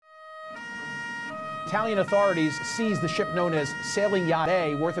Italian authorities seized the ship known as Sailing Yacht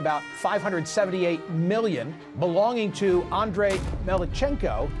A, worth about $578 million, belonging to Andrei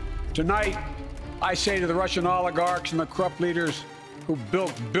Melnichenko. Tonight, I say to the Russian oligarchs and the corrupt leaders who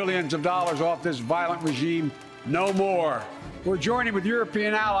built billions of dollars off this violent regime, no more. We're joining with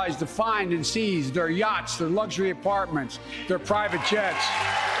European allies to find and seize their yachts, their luxury apartments, their private jets.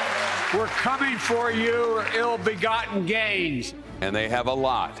 We're coming for your ill-begotten gains. And they have a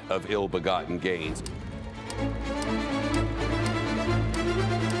lot of ill-begotten gains.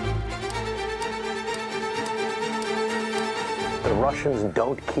 The Russians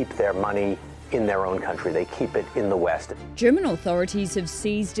don't keep their money in their own country. They keep it in the West. German authorities have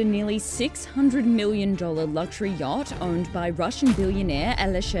seized a nearly $600 million luxury yacht owned by Russian billionaire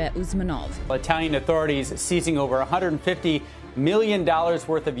Alisher Usmanov. Italian authorities seizing over $150 million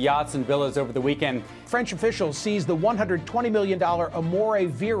worth of yachts and villas over the weekend. French officials seized the $120 million Amore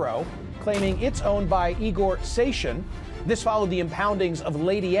Vero, claiming it's owned by Igor Sashin. This followed the impoundings of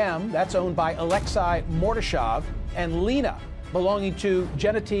Lady M, that's owned by Alexei Mordashov, and Lena, belonging to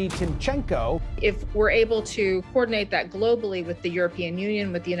Gennady Timchenko. If we're able to coordinate that globally with the European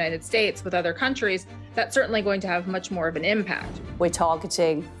Union, with the United States, with other countries, that's certainly going to have much more of an impact. We're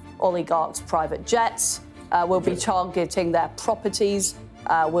targeting oligarchs' private jets. We'll be targeting their properties.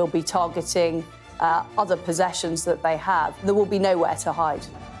 We'll be targeting other possessions that they have. There will be nowhere to hide.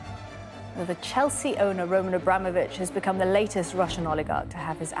 The Chelsea owner, Roman Abramovich, has become the latest Russian oligarch to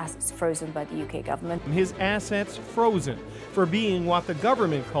have his assets frozen by the UK government. His assets frozen for being what the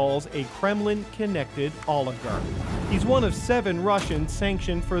government calls a Kremlin-connected oligarch. He's one of 7 Russians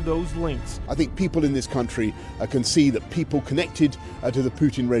sanctioned for those links. I think people in this country can see that people connected to the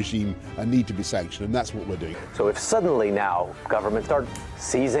Putin regime need to be sanctioned, and that's what we're doing. So if suddenly now governments start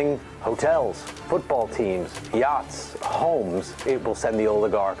seizing hotels, football teams, yachts, homes, it will send the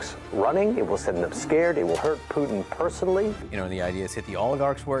oligarchs running, it will send them scared, it will hurt Putin personally. You know, the idea is hit the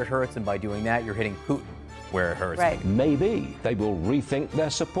oligarchs where it hurts, and by doing that, you're hitting Putin where it hurts. Right. Maybe they will rethink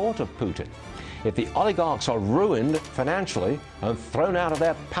their support of Putin. If the oligarchs are ruined financially and thrown out of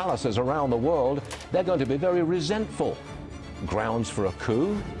their palaces around the world, they're going to be very resentful. Grounds for a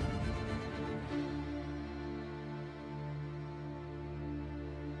coup?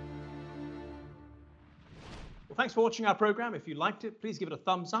 Well, thanks for watching our program. If you liked it, please give it a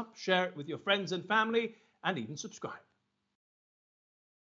thumbs up, share it with your friends and family, and even subscribe.